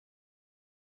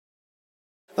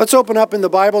Let's open up in the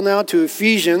Bible now to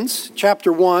Ephesians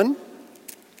chapter 1.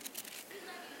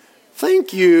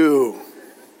 Thank you.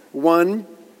 One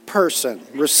person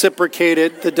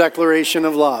reciprocated the declaration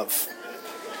of love.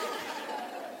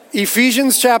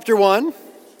 Ephesians chapter 1.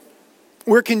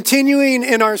 We're continuing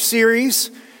in our series,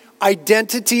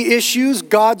 Identity Issues,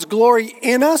 God's Glory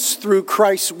in Us through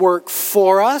Christ's work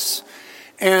for us.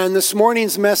 And this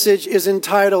morning's message is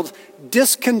entitled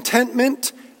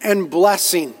Discontentment and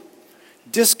Blessing.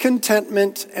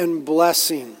 Discontentment and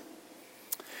blessing.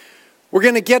 We're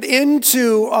going to get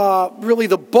into really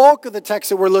the bulk of the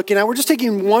text that we're looking at. We're just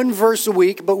taking one verse a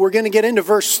week, but we're going to get into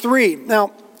verse 3.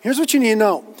 Now, here's what you need to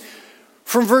know.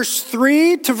 From verse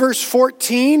 3 to verse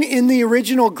 14 in the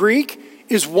original Greek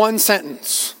is one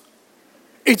sentence.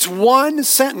 It's one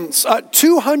sentence,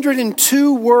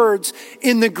 202 words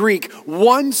in the Greek,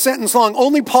 one sentence long.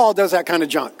 Only Paul does that kind of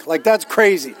junk. Like, that's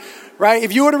crazy. Right?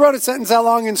 If you would have wrote a sentence that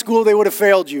long in school, they would have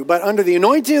failed you. But under the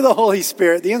anointing of the Holy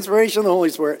Spirit, the inspiration of the Holy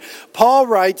Spirit, Paul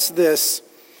writes this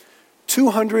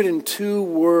 202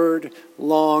 word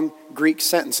long Greek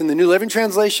sentence. In the New Living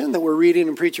Translation that we're reading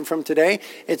and preaching from today,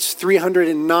 it's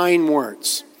 309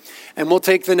 words. And we'll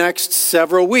take the next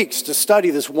several weeks to study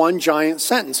this one giant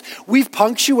sentence. We've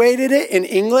punctuated it in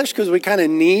English because we kind of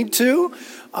need to.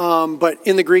 But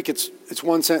in the Greek, it's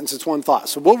one sentence, it's one thought.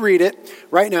 So we'll read it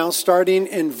right now, starting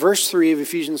in verse 3 of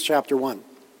Ephesians chapter 1.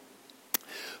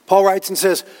 Paul writes and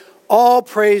says, "All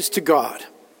praise to God,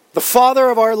 the Father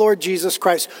of our Lord Jesus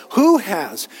Christ, who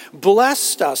has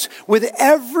blessed us with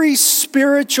every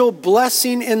spiritual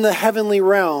blessing in the heavenly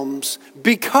realms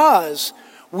because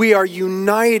we are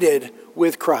united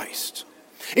with Christ."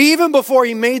 Even before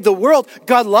he made the world,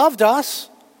 God loved us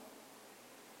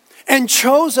and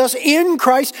chose us in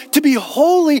Christ to be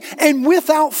holy and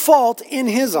without fault in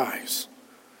his eyes.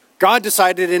 God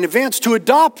decided in advance to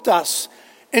adopt us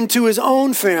into his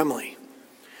own family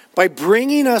by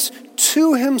bringing us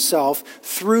to himself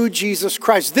through Jesus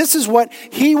Christ. This is what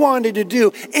he wanted to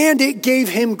do, and it gave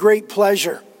him great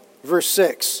pleasure. Verse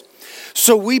 6.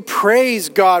 "So we praise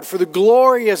God for the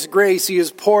glorious grace he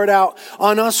has poured out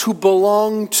on us who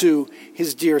belong to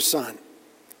his dear Son.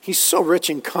 He's so rich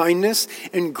in kindness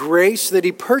and grace that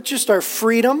he purchased our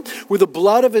freedom with the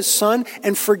blood of his Son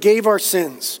and forgave our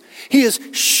sins. He has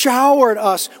showered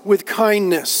us with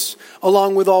kindness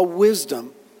along with all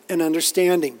wisdom and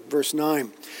understanding." Verse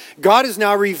 9. "God has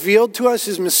now revealed to us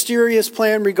his mysterious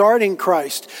plan regarding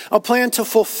Christ, a plan to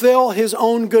fulfill his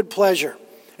own good pleasure.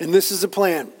 And this is a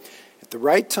plan. At the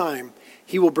right time,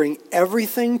 he will bring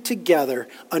everything together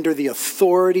under the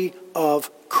authority of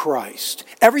Christ.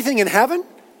 Everything in heaven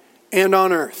and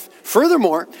on earth.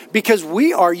 Furthermore, because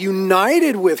we are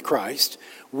united with Christ,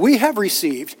 we have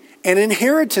received an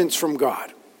inheritance from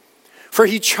God. For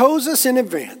he chose us in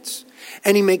advance,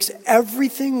 and he makes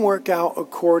everything work out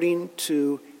according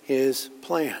to his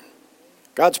plan."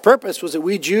 God's purpose was that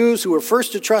we Jews who were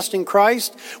first to trust in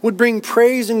Christ would bring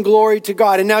praise and glory to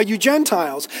God. And now you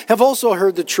Gentiles have also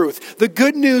heard the truth, the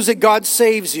good news that God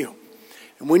saves you.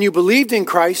 And when you believed in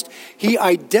Christ, he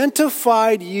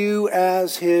identified you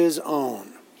as his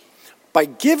own by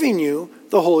giving you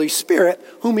the Holy Spirit,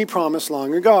 whom he promised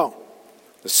long ago.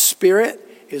 The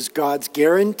Spirit is God's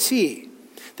guarantee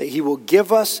that he will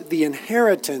give us the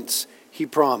inheritance he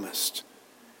promised,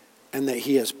 and that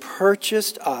he has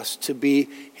purchased us to be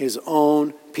his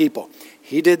own people.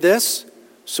 He did this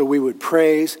so we would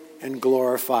praise and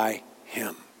glorify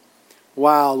him.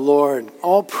 Wow, Lord,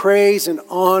 all praise and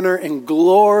honor and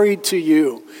glory to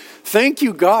you. Thank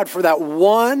you, God, for that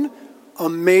one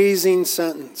amazing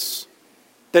sentence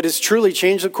that has truly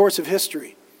changed the course of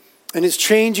history and is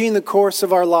changing the course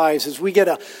of our lives as we get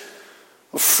a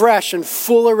fresh and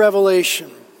fuller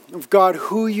revelation of God,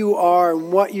 who you are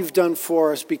and what you've done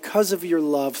for us because of your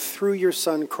love through your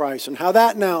Son Christ, and how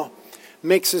that now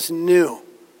makes us new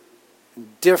and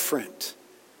different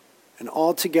and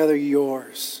altogether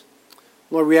yours.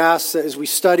 Lord, we ask that as we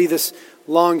study this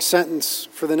long sentence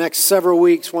for the next several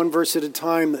weeks, one verse at a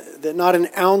time, that not an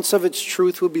ounce of its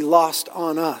truth would be lost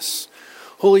on us.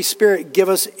 Holy Spirit, give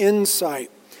us insight,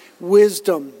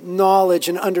 wisdom, knowledge,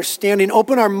 and understanding.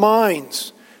 Open our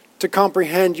minds to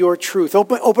comprehend your truth.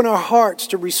 Open our hearts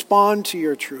to respond to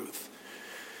your truth.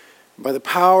 By the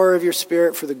power of your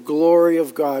Spirit, for the glory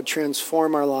of God,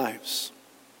 transform our lives.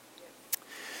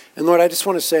 And Lord, I just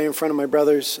want to say in front of my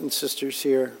brothers and sisters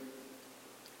here,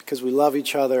 because we love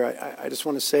each other, I just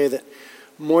want to say that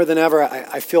more than ever,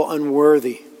 I feel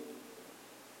unworthy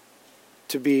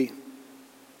to be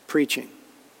preaching.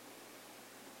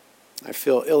 I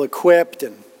feel ill-equipped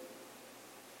and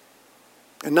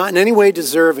not in any way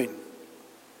deserving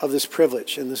of this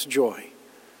privilege and this joy.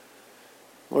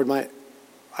 Lord,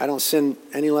 I don't sin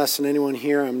any less than anyone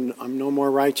here. I'm no more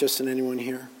righteous than anyone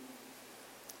here.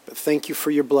 But thank you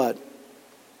for your blood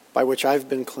by which I've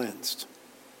been cleansed.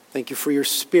 Thank you for your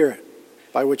Spirit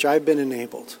by which I've been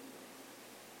enabled.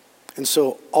 And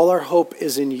so all our hope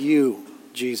is in you,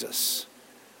 Jesus.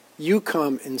 You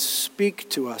come and speak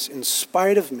to us in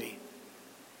spite of me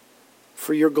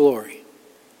for your glory.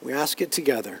 We ask it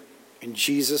together in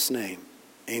Jesus' name.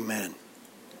 Amen.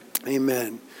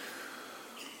 Amen.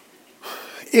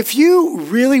 If you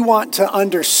really want to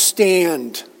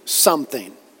understand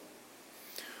something,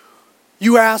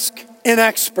 you ask an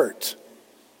expert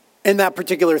in that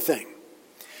particular thing.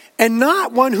 And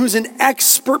not one who's an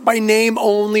expert by name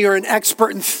only or an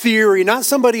expert in theory, not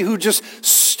somebody who just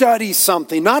studies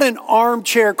something, not an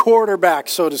armchair quarterback,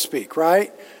 so to speak,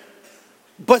 right?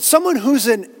 But someone who's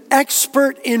an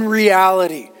expert in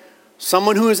reality,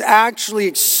 someone who has actually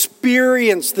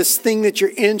experienced this thing that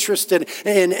you're interested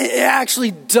in and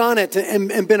actually done it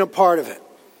and been a part of it.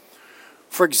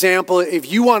 For example,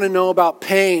 if you want to know about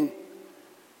pain,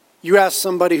 you ask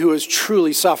somebody who has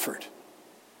truly suffered.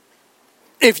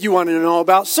 If you want to know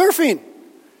about surfing,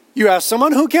 you ask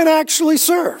someone who can actually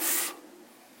surf.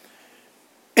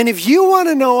 And if you want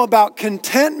to know about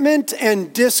contentment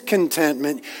and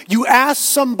discontentment, you ask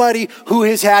somebody who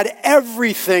has had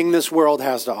everything this world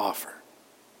has to offer.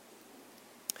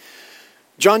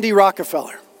 John D.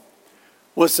 Rockefeller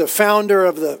was the founder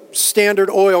of the Standard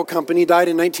Oil Company, died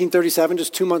in 1937,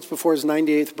 just 2 months before his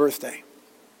 98th birthday.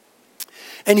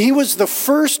 And he was the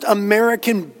first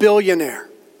American billionaire.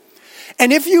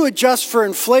 And if you adjust for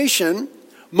inflation,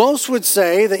 most would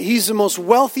say that he's the most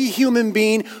wealthy human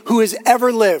being who has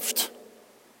ever lived.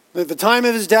 At the time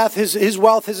of his death, his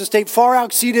wealth, his estate far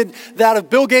exceeded that of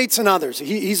Bill Gates and others.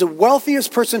 He's the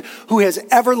wealthiest person who has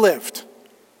ever lived.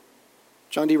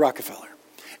 John D. Rockefeller.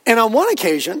 And on one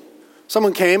occasion,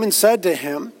 someone came and said to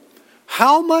him,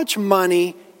 "How much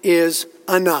money is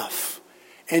enough?"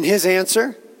 And his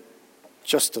answer,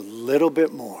 "Just a little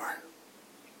bit more."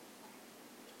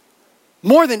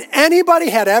 More than anybody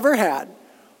had ever had,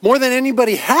 more than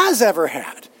anybody has ever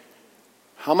had.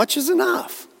 How much is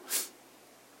enough?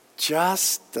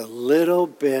 Just a little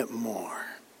bit more.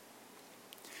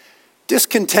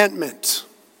 Discontentment.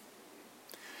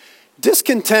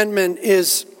 Discontentment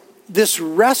is this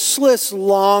restless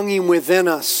longing within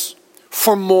us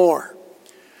for more.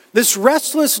 This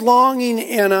restless longing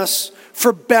in us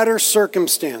for better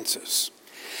circumstances.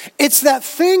 It's that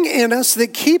thing in us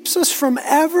that keeps us from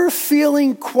ever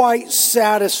feeling quite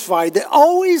satisfied, that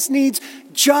always needs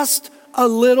just a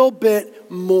little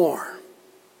bit more.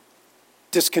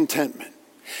 Discontentment.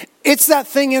 It's that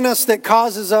thing in us that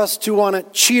causes us to want to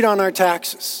cheat on our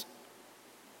taxes.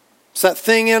 It's that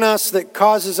thing in us that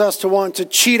causes us to want to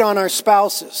cheat on our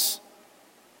spouses,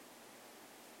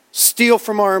 steal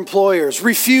from our employers,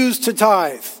 refuse to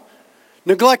tithe,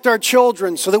 neglect our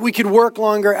children so that we could work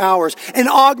longer hours, and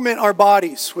augment our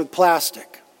bodies with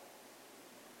plastic.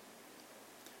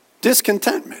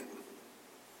 Discontentment.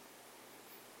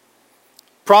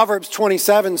 Proverbs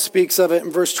 27 speaks of it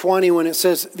in verse 20 when it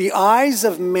says, "The eyes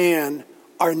of man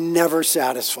are never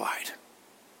satisfied."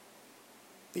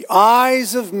 The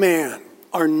eyes of man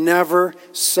are never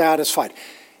satisfied.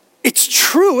 It's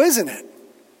true, isn't it?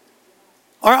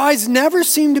 Our eyes never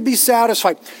seem to be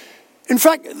satisfied. In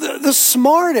fact, the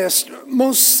smartest,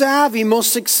 most savvy,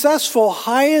 most successful,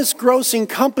 highest grossing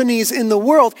companies in the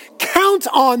world count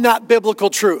on that biblical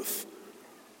truth,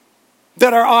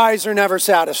 that our eyes are never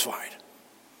satisfied.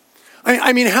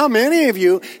 I mean, how many of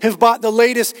you have bought the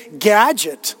latest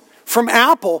gadget from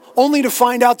Apple only to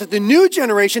find out that the new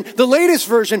generation, the latest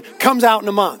version, comes out in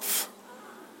a month?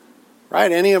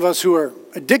 Right? Any of us who are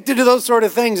addicted to those sort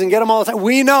of things and get them all the time,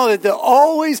 we know that they're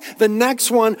always the next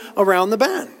one around the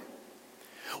bend.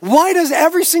 Why does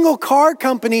every single car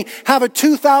company have a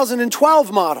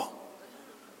 2012 model?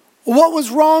 What was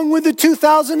wrong with the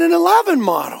 2011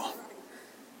 model?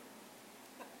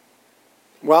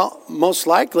 Well, most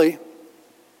likely,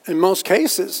 in most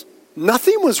cases,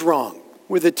 nothing was wrong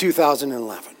with the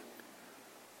 2011.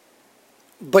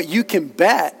 But you can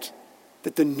bet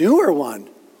that the newer one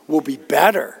will be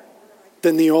better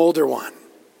than the older one.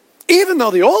 Even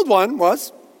though the old one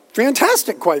was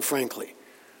fantastic, quite frankly.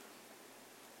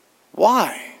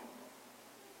 Why?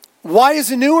 Why is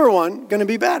the newer one going to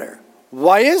be better?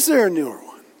 Why is there a newer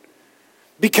one?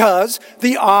 Because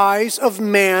the eyes of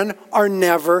man are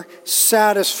never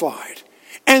satisfied.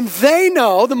 And they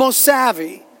know, the most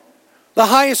savvy, the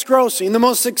highest grossing, the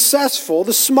most successful,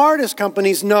 the smartest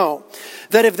companies know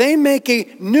that if they make a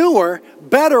newer,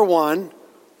 better one,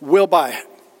 we'll buy it.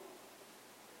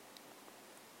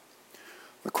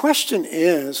 The question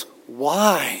is,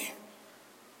 why?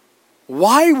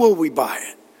 Why will we buy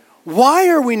it? Why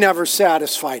are we never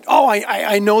satisfied? Oh,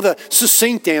 I know the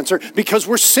succinct answer. Because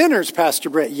we're sinners, Pastor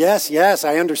Britt. Yes,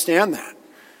 I understand that.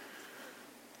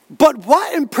 But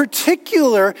what in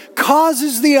particular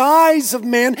causes the eyes of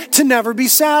man to never be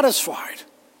satisfied?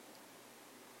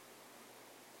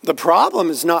 The problem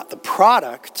is not the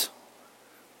product,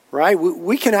 right?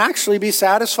 We can actually be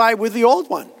satisfied with the old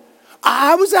one.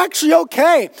 I was actually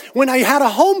okay when I had a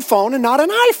home phone and not an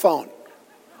iPhone.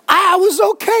 I was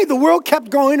okay. The world kept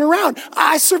going around.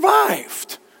 I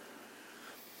survived.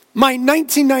 My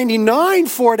 1999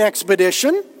 Ford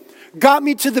Expedition got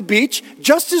me to the beach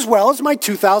just as well as my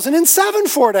 2007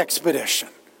 Ford Expedition.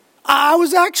 I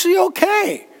was actually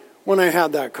okay when I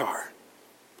had that car.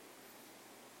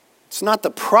 It's not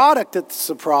the product that's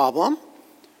the problem,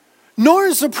 nor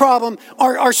is the problem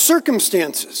our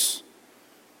circumstances.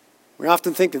 We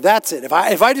often think that that's it. If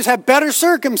I just have better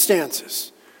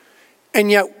circumstances. And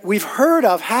yet we've heard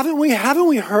of, haven't we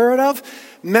heard of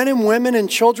men and women and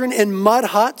children in mud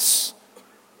huts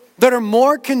that are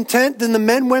more content than the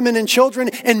men, women, and children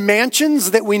in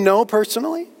mansions that we know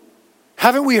personally?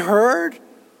 Haven't we heard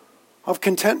of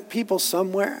content people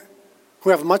somewhere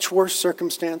who have much worse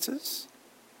circumstances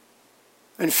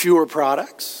and fewer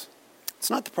products? It's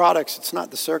not the products, it's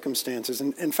not the circumstances.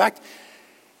 And in fact,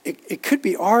 it could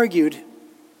be argued,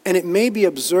 and it may be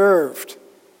observed,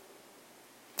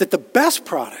 that the best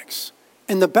products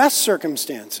and the best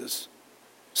circumstances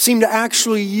seem to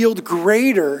actually yield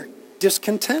greater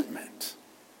discontentment.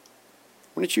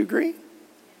 Wouldn't you agree?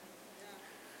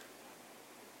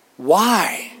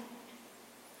 Why?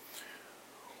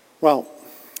 Well,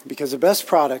 because the best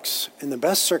products and the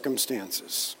best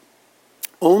circumstances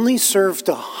only serve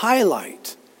to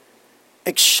highlight,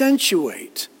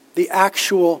 accentuate the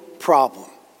actual problem.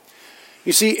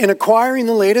 You see, in acquiring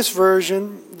the latest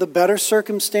version, the better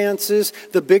circumstances,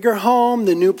 the bigger home,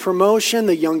 the new promotion,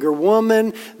 the younger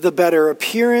woman, the better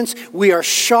appearance, we are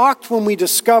shocked when we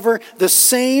discover the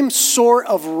same sort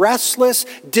of restless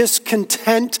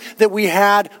discontent that we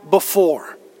had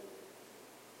before.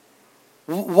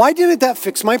 Why didn't that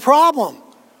fix my problem?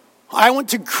 I went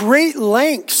to great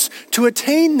lengths to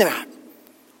attain that.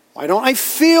 Why don't I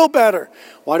feel better?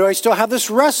 Why do I still have this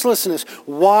restlessness?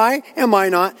 Why am I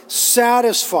not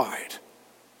satisfied?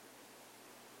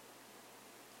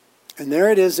 And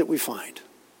there it is that we find.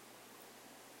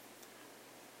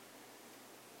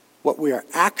 What we are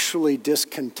actually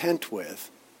discontent with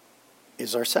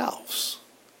is ourselves.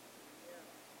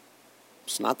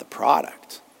 It's not the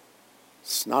product.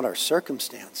 It's not our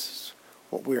circumstances.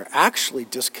 What we are actually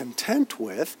discontent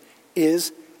with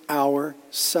is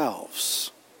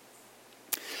ourselves.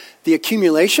 The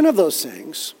accumulation of those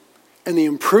things and the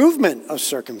improvement of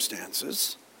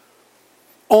circumstances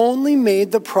only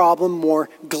made the problem more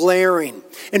glaring.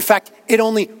 In fact, it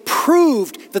only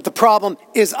proved that the problem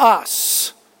is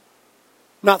us,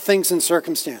 not things and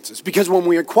circumstances. Because when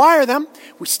we acquire them,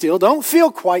 we still don't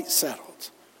feel quite settled.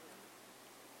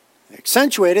 They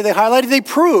accentuated, they highlighted, they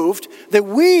proved that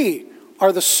we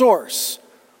are the source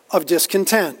of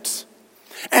discontent.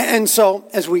 And so,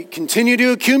 as we continue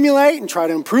to accumulate and try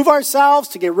to improve ourselves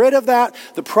to get rid of that,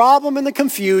 the problem and the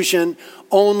confusion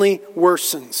only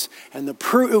worsens. And the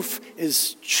proof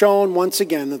is shown once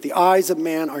again that the eyes of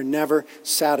man are never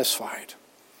satisfied.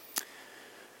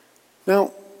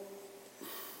 Now,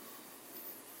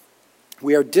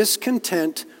 we are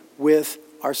discontent with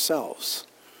ourselves.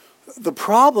 The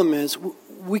problem is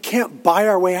we can't buy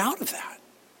our way out of that.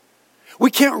 We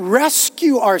can't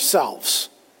rescue ourselves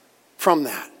from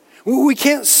that. We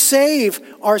can't save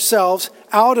ourselves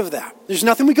out of that. There's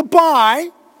nothing we could buy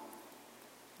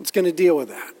that's going to deal with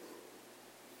that.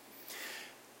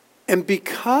 And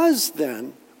because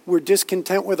then we're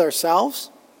discontent with ourselves,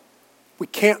 we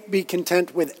can't be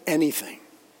content with anything.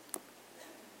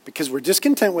 Because we're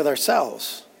discontent with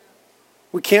ourselves,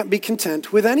 we can't be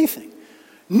content with anything.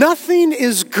 Nothing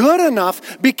is good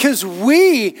enough because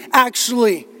we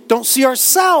actually don't see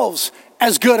ourselves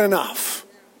as good enough.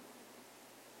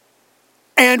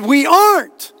 And we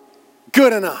aren't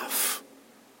good enough.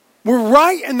 We're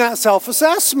right in that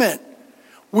self-assessment.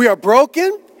 We are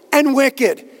broken and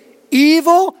wicked,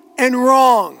 evil and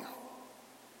wrong.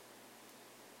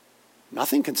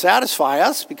 Nothing can satisfy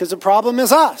us because the problem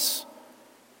is us.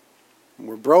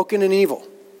 We're broken and evil,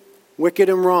 wicked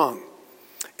and wrong.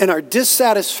 And our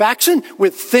dissatisfaction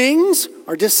with things,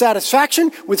 our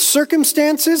dissatisfaction with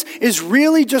circumstances is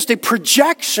really just a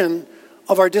projection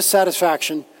of our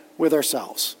dissatisfaction with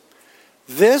ourselves.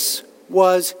 This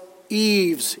was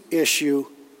Eve's issue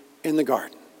in the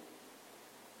garden.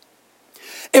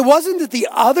 It wasn't that the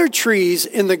other trees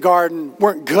in the garden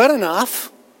weren't good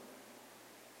enough.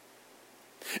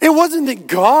 It wasn't that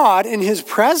God in his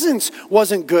presence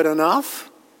wasn't good enough.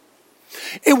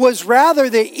 It was rather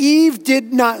that Eve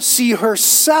did not see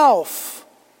herself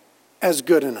as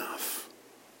good enough.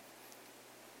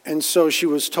 And so she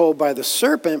was told by the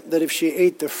serpent that if she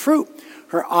ate the fruit,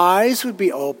 her eyes would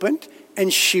be opened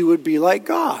and she would be like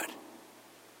God.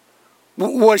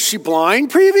 Was she blind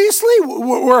previously?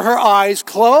 Were her eyes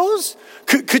closed?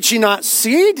 Could she not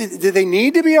see? Did they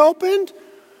need to be opened?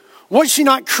 Was she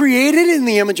not created in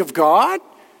the image of God?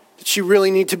 Did she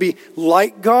really need to be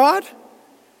like God?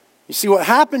 You see, what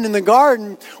happened in the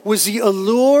garden was the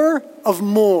allure of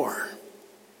more.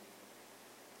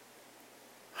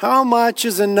 How much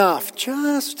is enough?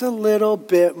 Just a little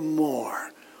bit more.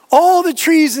 All the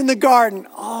trees in the garden,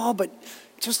 but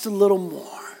just a little more.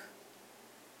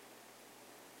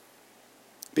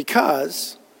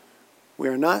 Because we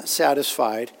are not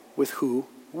satisfied with who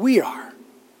we are.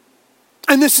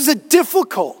 And this is a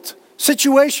difficult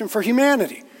situation for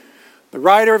humanity. The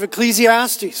writer of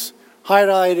Ecclesiastes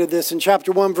highlighted this in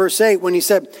chapter 1, verse 8, when he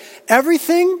said,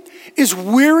 everything is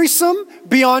wearisome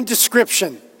beyond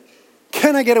description.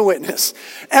 Can I get a witness?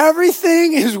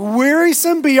 Everything is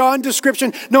wearisome beyond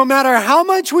description. No matter how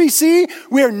much we see,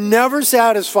 we are never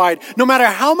satisfied. No matter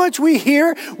how much we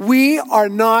hear, we are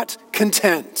not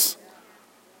content.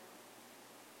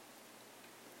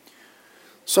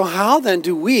 So how then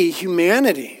do we,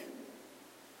 humanity,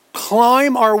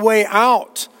 climb our way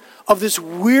out of this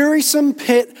wearisome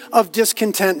pit of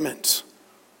discontentment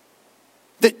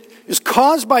that is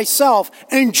caused by self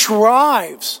and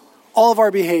drives all of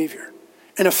our behavior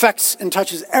and affects and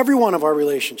touches every one of our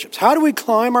relationships? How do we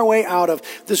climb our way out of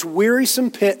this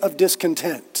wearisome pit of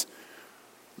discontent?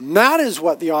 And that is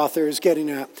what the author is getting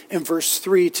at in verse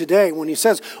 3 today when he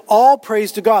says, all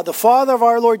praise to God, the Father of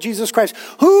our Lord Jesus Christ,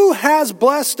 who has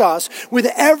blessed us with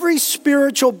every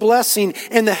spiritual blessing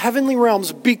in the heavenly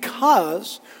realms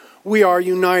because we are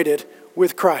united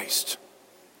with Christ.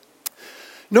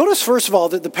 Notice, first of all,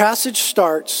 that the passage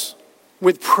starts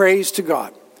with praise to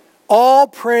God. All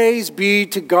praise be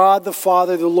to God the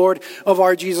Father, the Lord of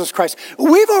our Jesus Christ.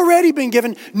 We've already been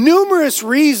given numerous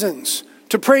reasons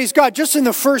to praise God just in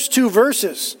the first two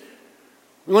verses.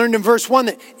 We learned in verse 1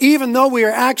 that even though we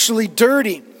are actually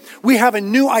dirty, we have a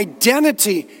new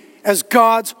identity as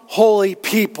God's holy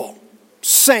people,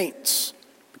 saints,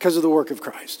 because of the work of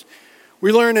Christ.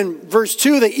 We learn in verse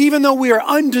 2 that even though we are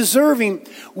undeserving,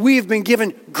 we have been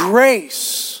given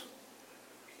grace.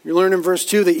 We learn in verse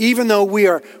 2 that even though we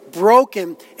are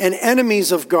broken and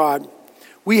enemies of God,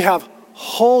 we have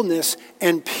wholeness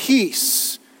and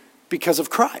peace because of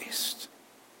Christ.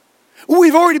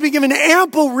 We've already been given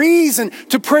ample reason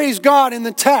to praise God in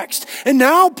the text. And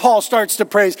now Paul starts to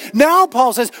praise. Now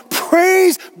Paul says,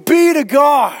 praise be to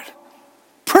God.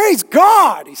 Praise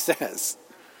God, he says.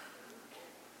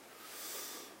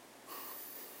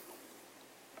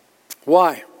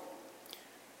 Why?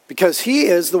 Because he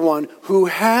is the one who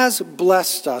has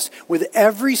blessed us with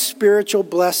every spiritual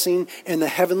blessing in the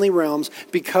heavenly realms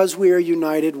because we are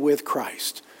united with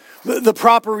Christ. The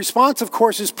proper response, of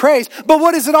course, is praise. But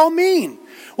what does it all mean?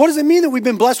 What does it mean that we've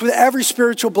been blessed with every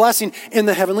spiritual blessing in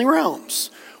the heavenly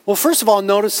realms? Well, first of all,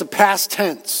 notice the past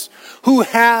tense. Who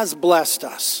has blessed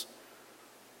us?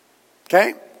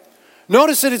 Okay?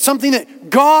 Notice that it's something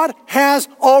that God has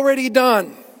already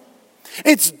done.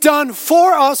 It's done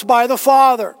for us by the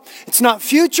Father. It's not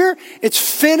future, it's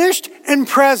finished and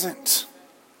present.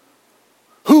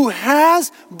 Who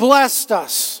has blessed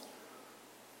us?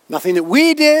 Nothing that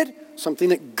we did, something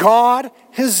that God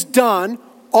has done,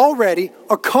 already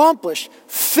accomplished,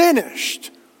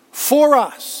 finished for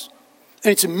us.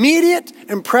 And it's immediate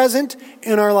and present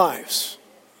in our lives.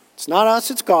 It's not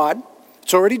us, it's God.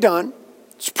 It's already done.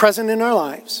 It's present in our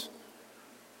lives.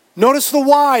 Notice the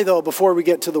why, though, before we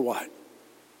get to the what.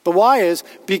 The why is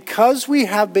because we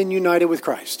have been united with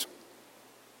Christ.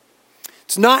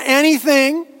 It's not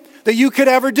anything that you could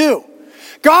ever do.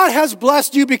 God has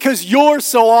blessed you because you're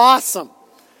so awesome.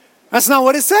 That's not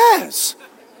what it says.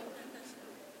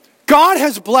 God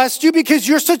has blessed you because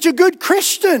you're such a good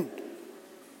Christian.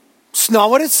 It's not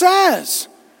what it says.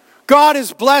 God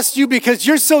has blessed you because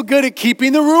you're so good at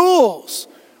keeping the rules.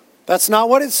 That's not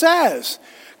what it says.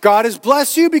 God has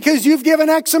blessed you because you've given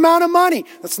X amount of money.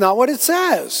 That's not what it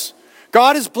says.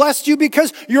 God has blessed you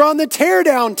because you're on the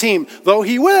teardown team. Though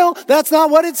he will, that's not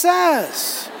what it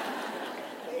says.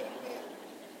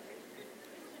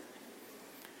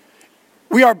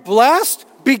 We are blessed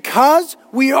because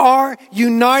we are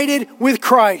united with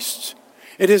Christ.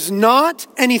 It is not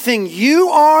anything you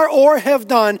are or have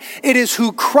done. It is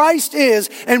who Christ is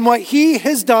and what he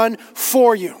has done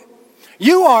for you.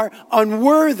 You are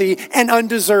unworthy and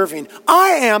undeserving. I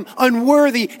am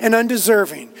unworthy and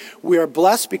undeserving. We are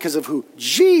blessed because of who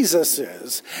Jesus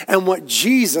is and what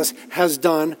Jesus has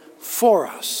done for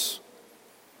us.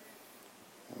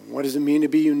 What does it mean to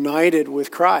be united with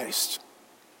Christ?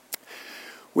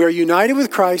 We are united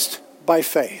with Christ by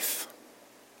faith.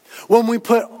 When we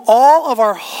put all of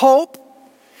our hope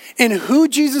in who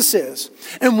Jesus is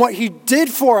and what he did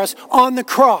for us on the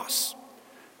cross,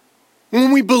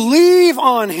 when we believe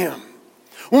on him,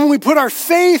 when we put our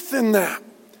faith in that,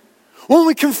 when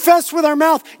we confess with our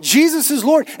mouth Jesus is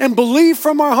Lord and believe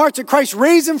from our hearts that Christ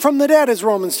raised him from the dead, as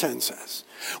Romans 10 says,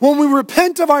 when we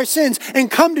repent of our sins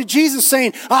and come to Jesus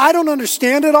saying, I don't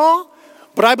understand it all,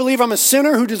 but I believe I'm a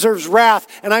sinner who deserves wrath,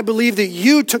 and I believe that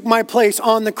you took my place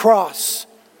on the cross,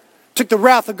 took the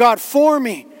wrath of God for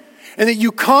me, and that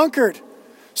you conquered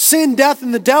sin, death,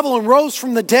 and the devil and rose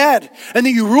from the dead, and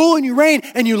that you rule and you reign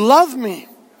and you love me.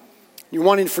 You're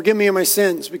wanting to forgive me of my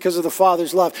sins because of the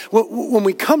Father's love. When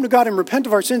we come to God and repent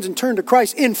of our sins and turn to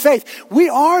Christ in faith, we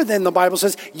are then, the Bible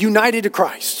says, united to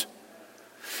Christ.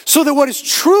 So that what is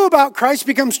true about Christ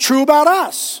becomes true about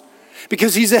us.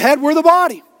 Because he's the head, we're the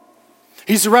body.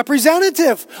 He's the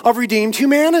representative of redeemed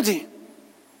humanity.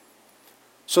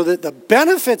 So that the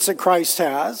benefits that Christ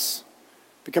has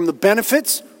become the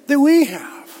benefits that we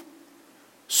have.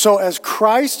 So as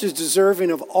Christ is deserving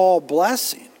of all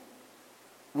blessing,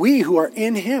 we who are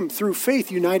in him through faith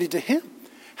united to him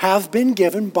have been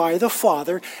given by the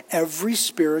Father every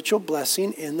spiritual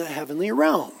blessing in the heavenly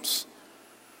realms.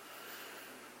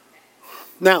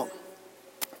 Now,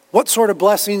 what sort of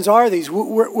blessings are these?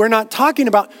 We're not talking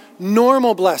about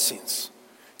normal blessings.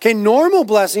 Okay, normal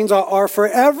blessings are for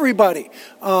everybody.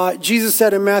 Jesus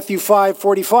said in Matthew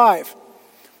 5:45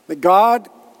 that God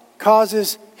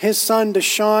causes his sun to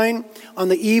shine on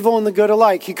the evil and the good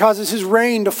alike. He causes his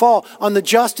rain to fall on the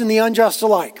just and the unjust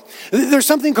alike. There's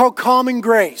something called common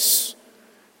grace.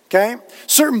 Okay?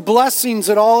 Certain blessings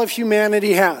that all of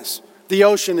humanity has. The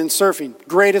ocean and surfing,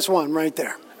 greatest one right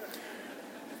there.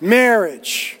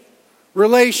 Marriage,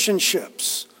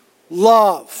 relationships,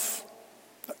 love,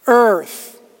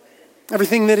 earth,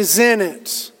 everything that is in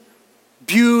it,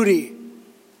 beauty,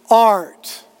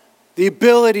 art, the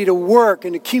ability to work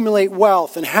and accumulate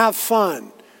wealth and have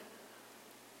fun.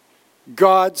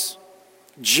 God's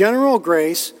general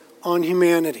grace on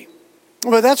humanity.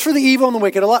 But that's for the evil and the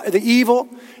wicked alike, the evil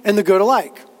and the good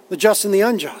alike, the just and the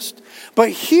unjust. But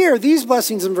here, these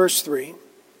blessings in verse 3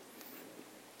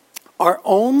 are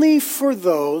only for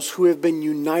those who have been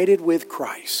united with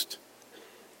Christ.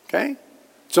 Okay?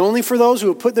 It's only for those who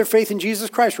have put their faith in Jesus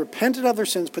Christ, repented of their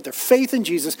sins, put their faith in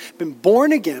Jesus, been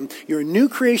born again. You're a new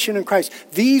creation in Christ.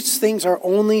 These things are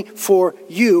only for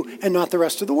you and not the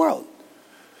rest of the world.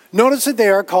 Notice that they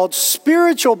are called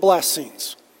spiritual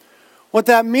blessings. What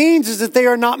that means is that they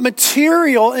are not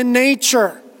material in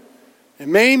nature. It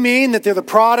may mean that they're the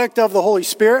product of the Holy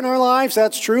Spirit in our lives.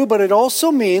 That's true. But it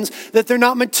also means that they're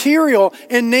not material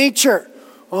in nature.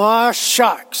 Ah,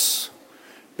 shucks.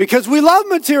 Because we love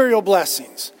material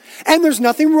blessings. And there's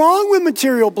nothing wrong with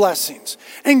material blessings.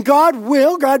 And God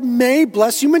may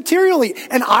bless you materially.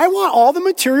 And I want all the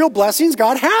material blessings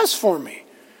God has for me.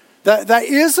 That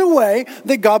is a way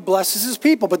that God blesses his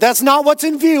people. But that's not what's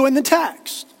in view in the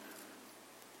text.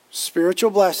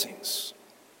 Spiritual blessings.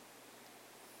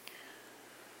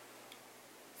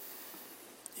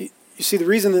 You see, the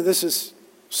reason that this is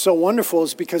so wonderful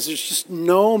is because there's just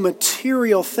no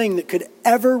material thing that could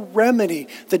ever remedy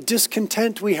the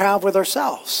discontent we have with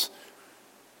ourselves.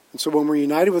 And so when we're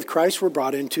united with Christ, we're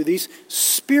brought into these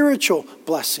spiritual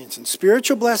blessings. And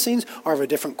spiritual blessings are of a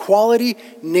different quality,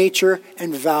 nature,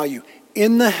 and value.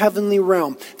 In the heavenly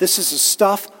realm, this is the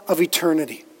stuff of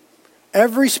eternity.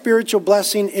 Every spiritual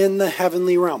blessing in the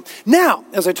heavenly realm. Now,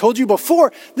 as I told you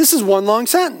before, this is one long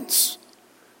sentence.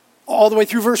 All the way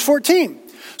through verse 14.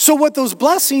 So what those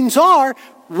blessings are,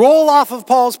 roll off of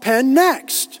Paul's pen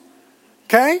next.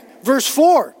 Okay? Verse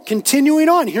 4, continuing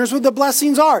on. Here's what the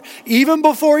blessings are. Even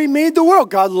before he made the world,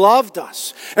 God loved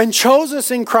us and chose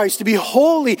us in Christ to be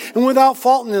holy and without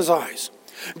fault in his eyes.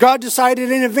 God decided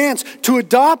in advance to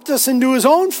adopt us into his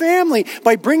own family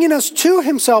by bringing us to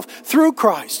himself through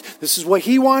Christ. This is what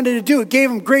he wanted to do. It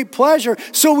gave him great pleasure.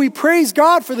 So we praise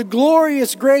God for the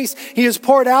glorious grace he has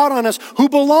poured out on us who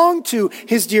belong to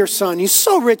his dear Son. He's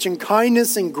so rich in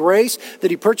kindness and grace that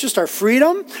he purchased our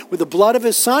freedom with the blood of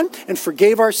his Son and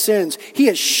forgave our sins. He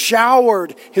has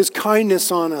showered his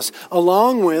kindness on us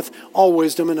along with all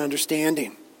wisdom and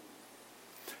understanding.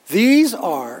 These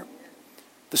are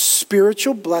the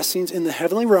spiritual blessings in the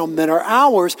heavenly realm that are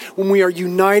ours when we are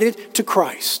united to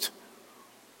Christ.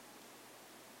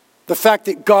 The fact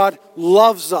that God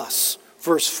loves us,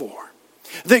 verse 4.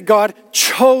 That God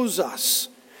chose us.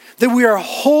 That we are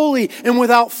holy and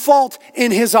without fault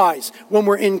in His eyes when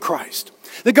we're in Christ.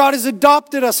 That God has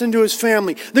adopted us into His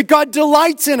family. That God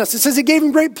delights in us. It says He gave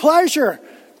Him great pleasure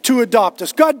to adopt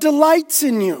us. God delights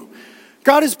in you.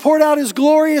 God has poured out His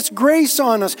glorious grace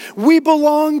on us. We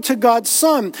belong to God's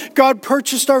Son. God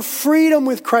purchased our freedom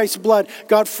with Christ's blood.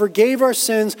 God forgave our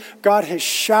sins. God has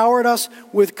showered us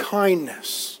with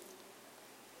kindness.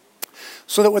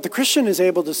 So that what the Christian is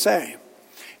able to say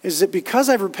is that because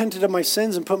I've repented of my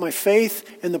sins and put my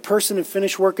faith in the person and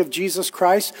finished work of Jesus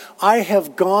Christ, I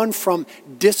have gone from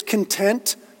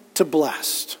discontent to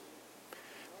blessed.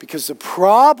 Because the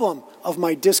problem of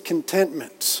my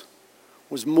discontentment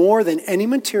was more than any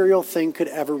material thing could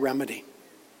ever remedy.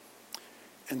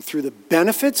 And through the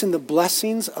benefits and the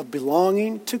blessings of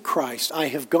belonging to Christ, I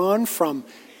have gone from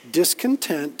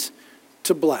discontent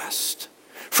to blessed.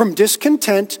 From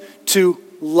discontent to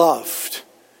loved.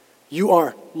 You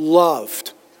are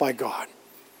loved by God.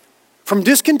 From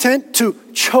discontent to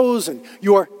chosen.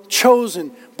 You are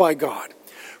chosen by God.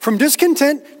 From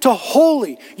discontent to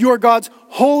holy. You are God's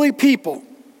holy people.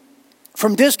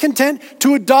 From discontent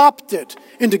to adopted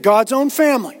into God's own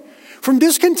family. From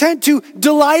discontent to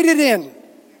delighted in.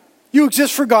 You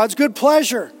exist for God's good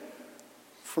pleasure.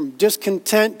 From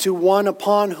discontent to one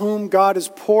upon whom God has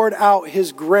poured out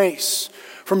His grace.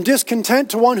 From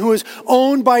discontent to one who is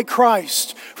owned by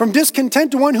Christ. From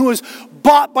discontent to one who is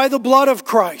bought by the blood of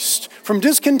Christ. From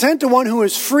discontent to one who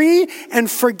is free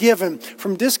and forgiven.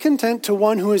 From discontent to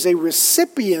one who is a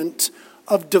recipient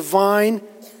of divine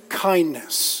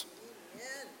kindness.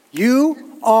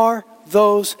 You are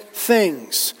those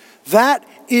things. That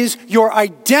is your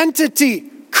identity,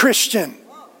 Christian.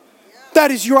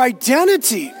 That is your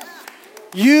identity.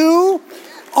 You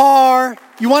are,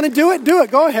 you want to do it? Do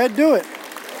it. Go ahead, do it.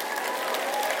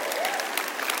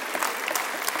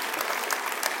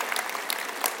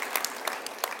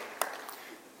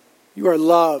 You are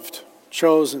loved,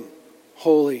 chosen,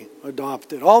 holy,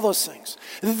 adopted, all those things.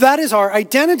 That is our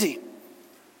identity.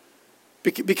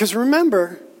 Because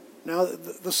remember, now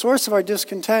the source of our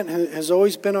discontent has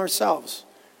always been ourselves.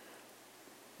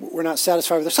 We're not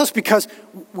satisfied with ourselves because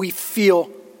we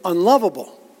feel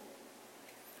unlovable.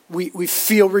 We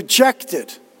feel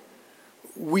rejected.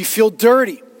 We feel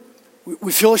dirty.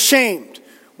 We feel ashamed.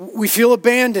 We feel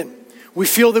abandoned. We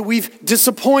feel that we've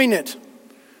disappointed.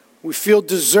 We feel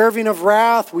deserving of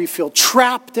wrath. We feel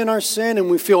trapped in our sin.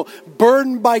 And we feel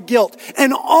burdened by guilt.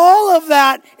 And all of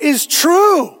that is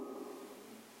true.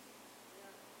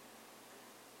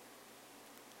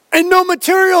 And no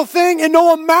material thing and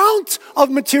no amount of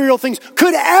material things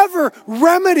could ever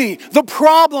remedy the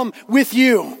problem with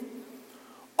you.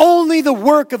 Only the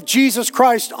work of Jesus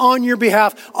Christ on your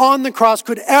behalf on the cross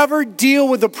could ever deal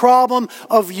with the problem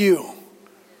of you.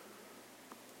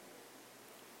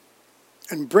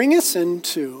 And bring us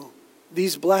into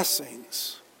these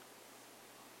blessings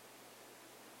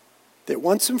that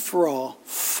once and for all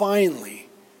finally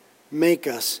make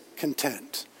us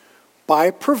content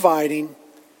by providing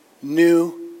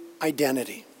new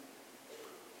identity,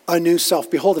 a new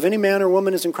self. Behold, if any man or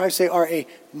woman is in Christ, they are a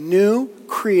new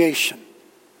creation.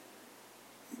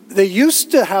 They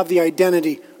used to have the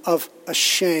identity of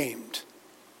ashamed,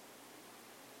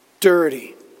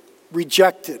 dirty,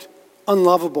 rejected,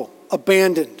 unlovable,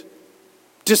 abandoned,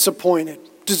 disappointed,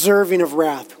 deserving of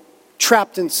wrath,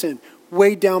 trapped in sin,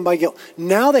 weighed down by guilt.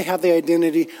 Now they have the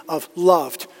identity of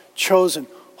loved, chosen,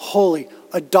 holy,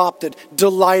 adopted,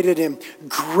 delighted in,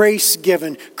 grace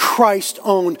given, Christ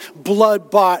owned, blood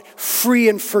bought, free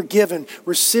and forgiven,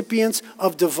 recipients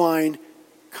of divine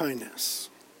kindness.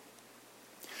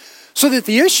 So that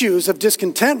the issues of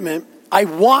discontentment, I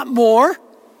want more,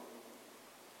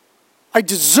 I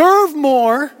deserve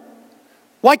more,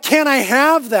 why can't I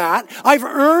have that? I've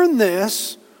earned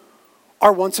this,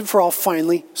 are once and for all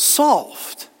finally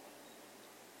solved.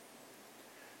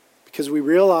 Because we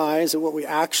realize that what we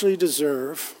actually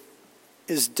deserve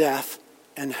is death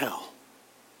and hell.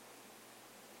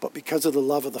 But because of the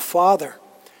love of the Father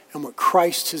and what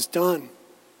Christ has done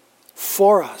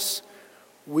for us,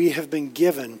 we have been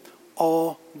given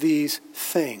all these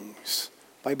things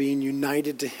by being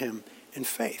united to Him in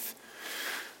faith.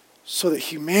 So that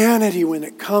humanity, when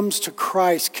it comes to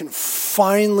Christ, can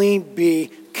finally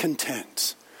be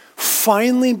content.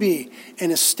 Finally be in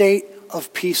a state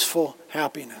of peaceful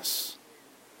happiness.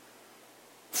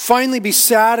 Finally be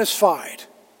satisfied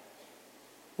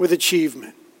with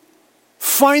achievement.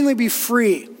 Finally be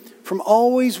free from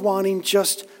always wanting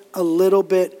just a little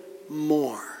bit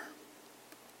more.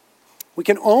 We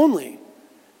can only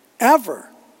ever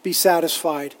be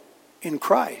satisfied in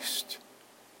Christ.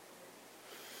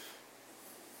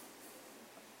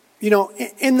 You know,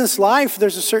 in this life,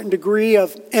 there's a certain degree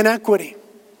of inequity,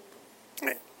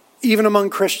 even among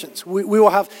Christians. We will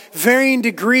have varying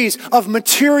degrees of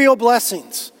material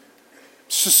blessings.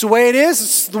 It's just the way it is.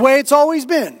 It's the way it's always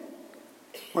been.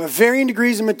 We have varying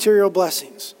degrees of material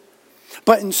blessings.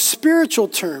 But in spiritual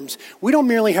terms, we don't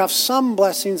merely have some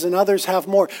blessings and others have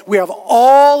more. We have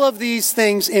all of these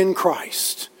things in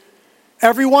Christ.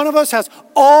 Every one of us has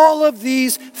all of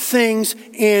these things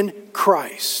in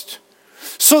Christ.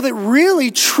 So that really,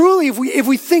 truly, if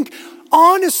we think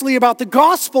honestly about the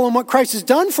gospel and what Christ has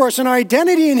done for us and our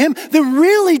identity in him, then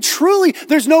really, truly,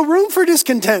 there's no room for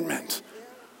discontentment.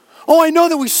 Oh, I know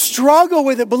that we struggle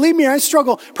with it. Believe me, I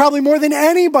struggle probably more than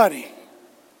anybody.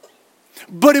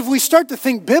 But if we start to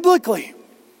think biblically,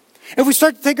 if we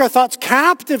start to take our thoughts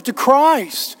captive to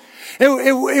Christ,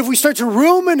 if we start to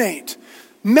ruminate,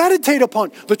 meditate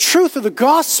upon the truth of the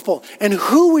gospel and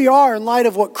who we are in light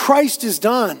of what Christ has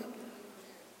done,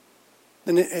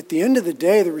 then at the end of the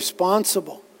day, the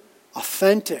responsible,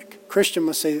 authentic Christian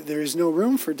must say that there is no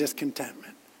room for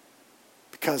discontentment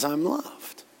because I'm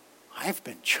loved. I've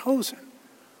been chosen.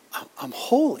 I'm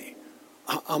holy.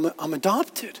 I'm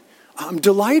adopted. I'm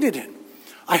delighted in.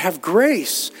 I have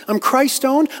grace. I'm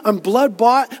Christ-owned. I'm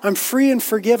blood-bought. I'm free and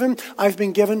forgiven. I've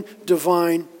been given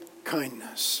divine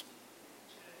kindness.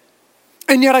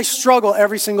 And yet I struggle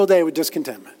every single day with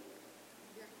discontentment.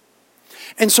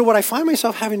 And so what I find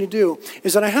myself having to do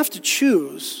is that I have to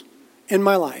choose in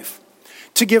my life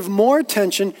to give more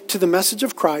attention to the message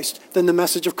of Christ than the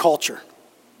message of culture.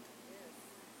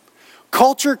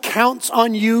 Culture counts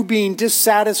on you being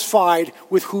dissatisfied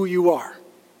with who you are.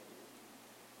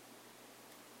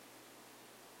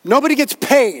 Nobody gets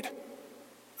paid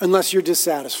unless you're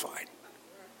dissatisfied.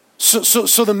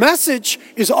 So the message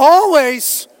is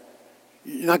always,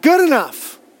 you're not good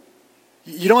enough.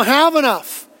 You don't have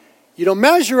enough. You don't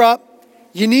measure up.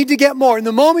 You need to get more. And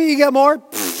the moment you get more,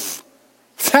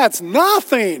 that's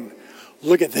nothing.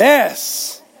 Look at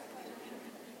this.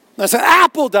 That's what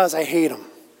Apple does. I hate them.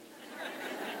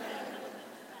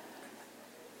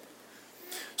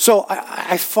 So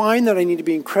I find that I need to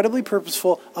be incredibly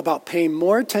purposeful about paying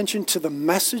more attention to the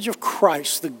message of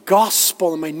Christ, the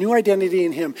gospel, and my new identity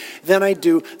in him than I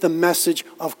do the message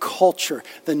of culture,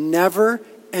 the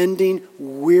never-ending,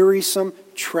 wearisome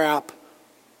trap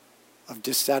of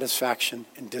dissatisfaction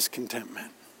and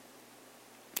discontentment.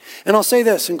 And I'll say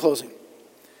this in closing.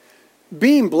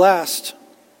 Being blessed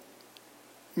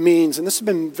means, and this has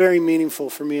been very meaningful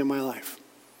for me in my life,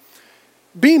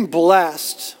 being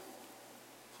blessed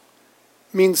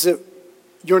means that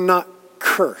you're not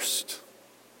cursed.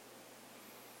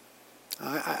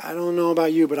 I don't know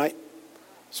about you, but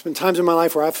there's been times in my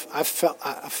life where I've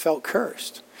felt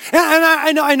cursed. And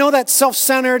I know that's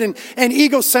self-centered and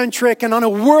egocentric, and on a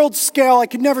world scale, I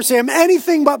could never say I'm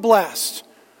anything but blessed.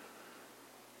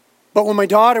 But when my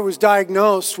daughter was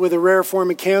diagnosed with a rare form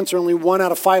of cancer, only 1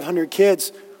 out of 500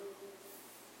 kids,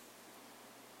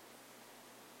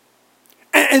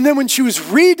 and then when she was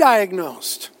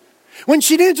re-diagnosed, when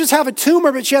she didn't just have a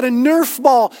tumor, but she had a Nerf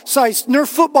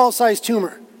football-sized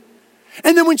tumor.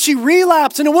 And then when she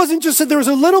relapsed, and it wasn't just that there was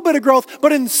a little bit of growth,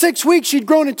 but in 6 weeks she'd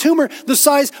grown a tumor the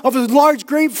size of a large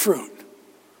grapefruit.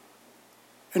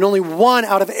 And only 1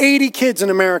 out of 80 kids in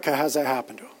America has that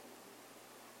happen to them.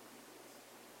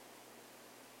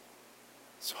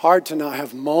 It's hard to not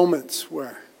have moments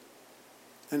where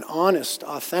an honest,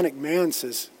 authentic man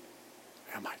says,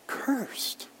 am I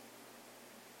cursed?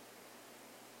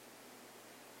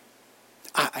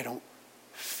 I don't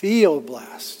feel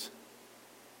blessed.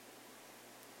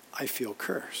 I feel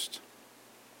cursed.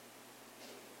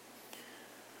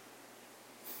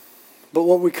 But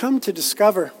what we come to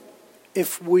discover,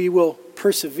 if we will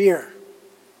persevere,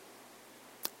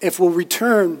 if we'll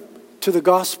return to the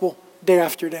gospel day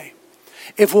after day,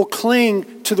 if we'll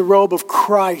cling to the robe of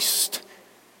Christ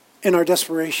in our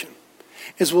desperation,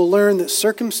 is we'll learn that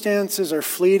circumstances are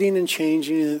fleeting and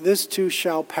changing, and that this too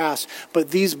shall pass.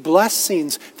 But these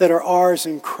blessings that are ours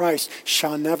in Christ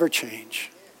shall never change.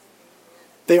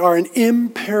 They are an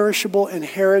imperishable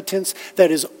inheritance that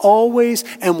is always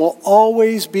and will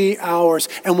always be ours.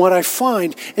 And what I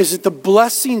find is that the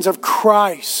blessings of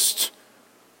Christ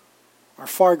are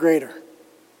far greater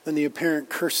than the apparent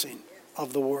cursing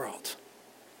of the world.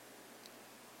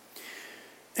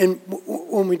 And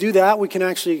when we do that, we can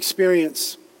actually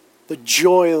experience the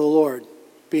joy of the Lord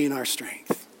being our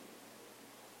strength.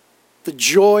 The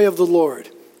joy of the Lord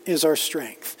is our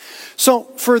strength. So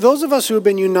for those of us who have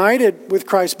been united with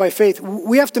Christ by faith,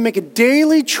 we have to make a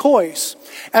daily choice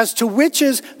as to which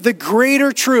is the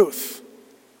greater truth.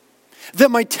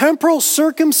 That my temporal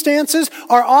circumstances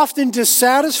are often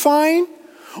dissatisfying,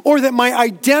 or that my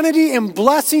identity and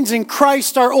blessings in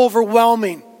Christ are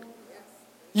overwhelming.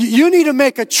 You need to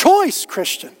make a choice,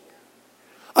 Christian.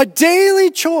 A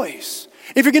daily choice.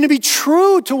 If you're going to be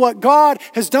true to what God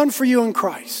has done for you in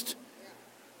Christ.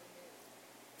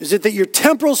 Is it that your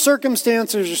temporal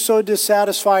circumstances are so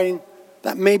dissatisfying?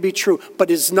 That may be true, but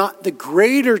is not the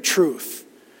greater truth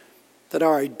that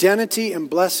our identity and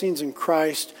blessings in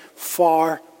Christ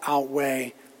far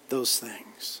outweigh those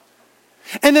things.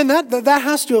 And then that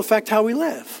has to affect how we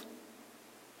live.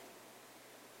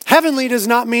 Heavenly does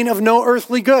not mean of no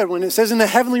earthly good. When it says in the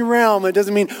heavenly realm, it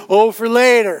doesn't mean, oh, for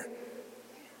later.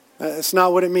 That's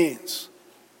not what it means.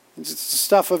 It's the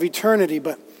stuff of eternity.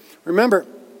 But remember,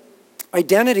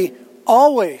 identity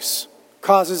always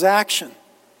causes action.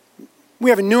 We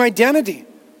have a new identity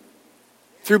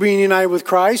through being united with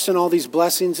Christ and all these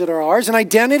blessings that are ours. And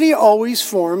identity always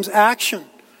forms action.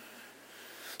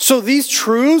 So these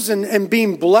truths and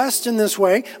being blessed in this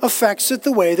way affects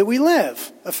the way that we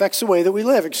live.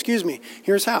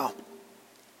 Here's how.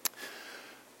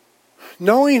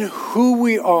 Knowing who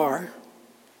we are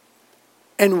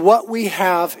and what we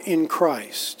have in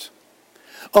Christ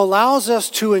allows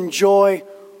us to enjoy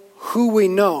who we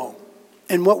know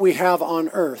and what we have on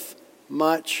earth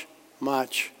much,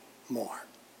 much more.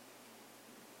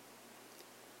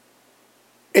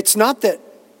 It's not that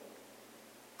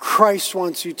Christ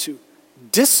wants you to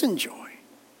disenjoy,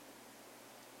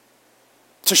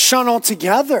 to shun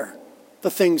altogether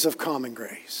the things of common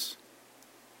grace.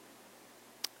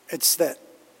 It's that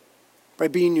by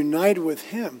being united with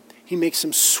Him, He makes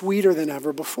them sweeter than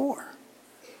ever before.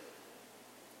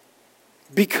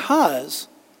 Because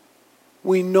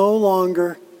we no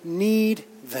longer need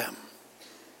them.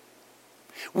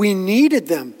 We needed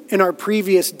them in our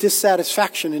previous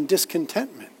dissatisfaction and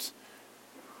discontentment.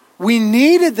 We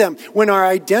needed them when our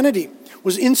identity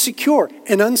was insecure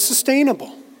and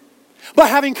unsustainable. But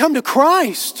having come to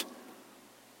Christ,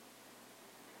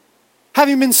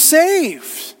 having been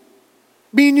saved,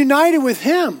 being united with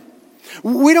Him,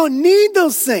 we don't need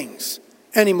those things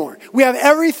anymore. We have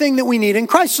everything that we need in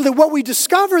Christ, so that what we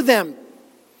discover then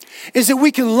is that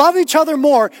we can love each other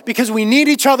more because we need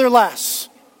each other less.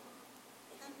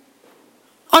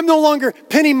 I'm no longer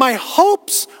pinning my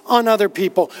hopes on other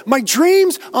people, my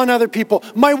dreams on other people,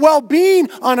 my well-being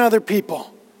on other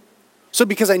people. So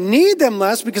because I need them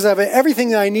less, because I have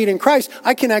everything that I need in Christ,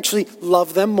 I can actually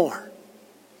love them more.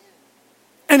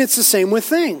 And it's the same with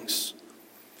things.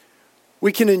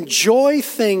 We can enjoy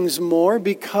things more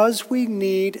because we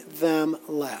need them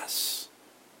less.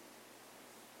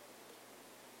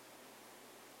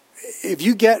 If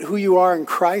you get who you are in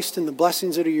Christ and the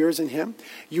blessings that are yours in Him,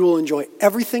 you will enjoy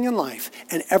everything in life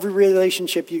and every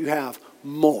relationship you have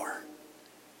more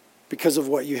because of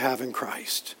what you have in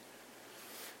Christ.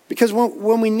 Because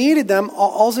when we needed them,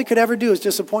 all they could ever do is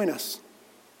disappoint us.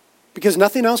 Because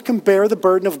nothing else can bear the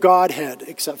burden of Godhead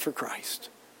except for Christ.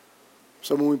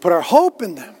 So when we put our hope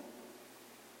in them,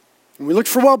 and we look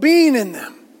for well-being in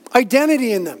them,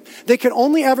 identity in them, they could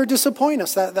only ever disappoint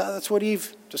us. That's what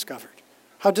Eve discovered.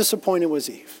 How disappointed was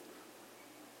Eve?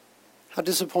 How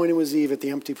disappointed was Eve at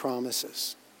the empty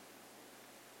promises?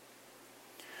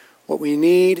 What we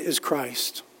need is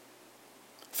Christ,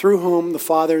 through whom the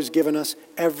Father has given us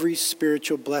every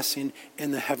spiritual blessing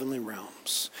in the heavenly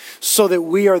realms, so that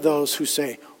we are those who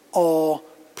say, all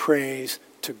praise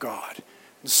to God.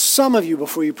 And some of you,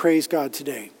 before you praise God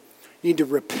today, need to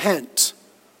repent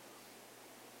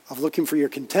of looking for your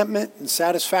contentment and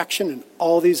satisfaction and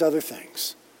all these other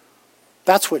things.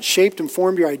 That's what shaped and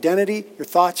formed your identity, your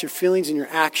thoughts, your feelings, and your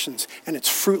actions. And it's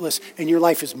fruitless, and your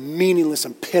life is meaningless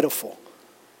and pitiful.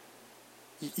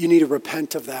 You need to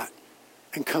repent of that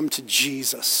and come to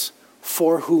Jesus,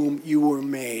 for whom you were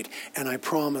made. And I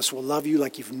promise will love you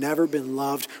like you've never been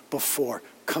loved before.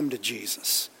 Come to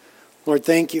Jesus. Lord,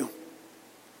 thank you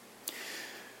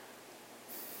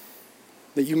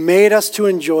that you made us to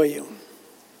enjoy you.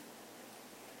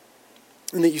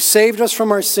 And that you saved us from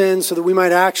our sins so that we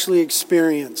might actually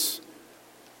experience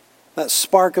that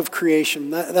spark of creation,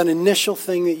 that initial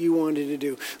thing that you wanted to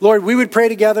do. Lord, we would pray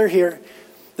together here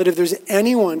that if there's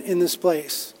anyone in this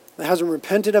place that hasn't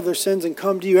repented of their sins and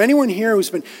come to you, anyone here who's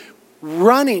been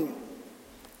running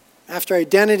after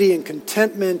identity and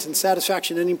contentment and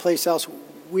satisfaction any place else,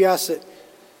 we ask that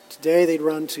today they'd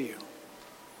run to you.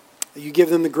 That you give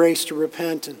them the grace to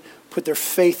repent and put their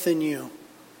faith in you.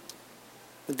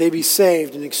 that they be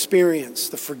saved and experience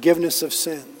the forgiveness of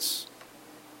sins,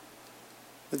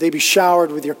 that they be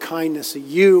showered with your kindness, that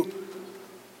you,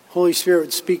 Holy Spirit,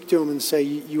 would speak to them and say,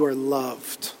 you are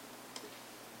loved,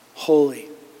 holy,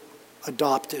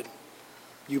 adopted,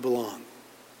 you belong.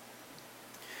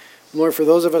 Lord, for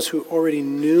those of us who already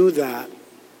knew that,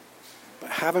 but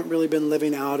haven't really been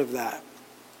living out of that,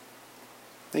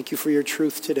 thank you for your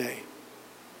truth today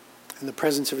and the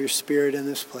presence of your Spirit in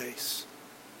this place.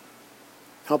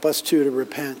 Help us too to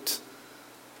repent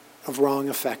of wrong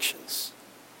affections.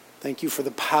 Thank you for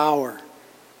the power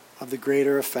of the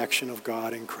greater affection of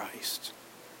God in Christ.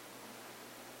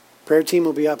 Prayer team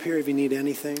will be up here if you need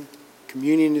anything.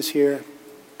 Communion is here.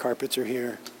 Carpets are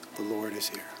here. The Lord is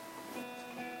here.